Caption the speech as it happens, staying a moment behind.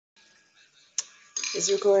It's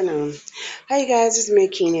recording on. Hi, you guys. It's me,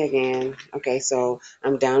 Keeny, again. Okay, so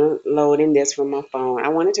I'm downloading this from my phone. I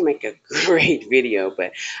wanted to make a great video,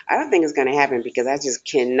 but I don't think it's going to happen because I just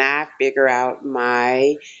cannot figure out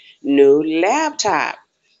my new laptop.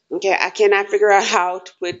 Okay, I cannot figure out how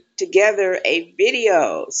to put together a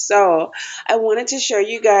video. So I wanted to show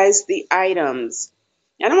you guys the items.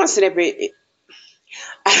 I don't want to sit up.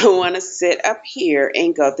 I don't want to sit up here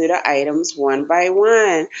and go through the items one by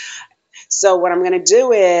one. So what I'm going to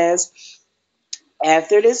do is,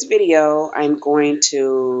 after this video, I'm going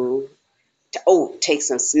to take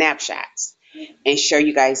some snapshots and show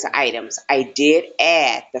you guys the items. I did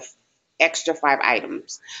add the extra 5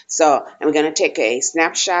 items. So I'm going to take a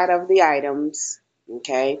snapshot of the items,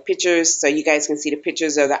 okay, pictures, so you guys can see the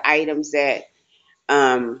pictures of the items that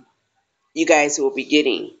you guys will be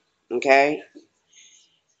getting, okay?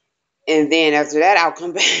 And then after that, I'll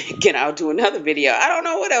come back and I'll do another video. I don't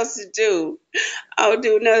know what else to do. I'll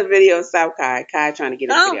do another video. Stop Kai trying to get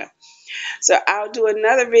in the video. So I'll do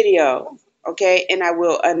another video, okay, and I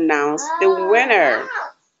will announce the winner,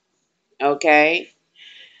 okay.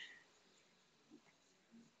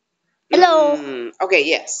 Hello. Okay,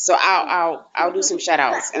 yes. So I'll do some shout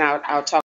outs and I'll talk.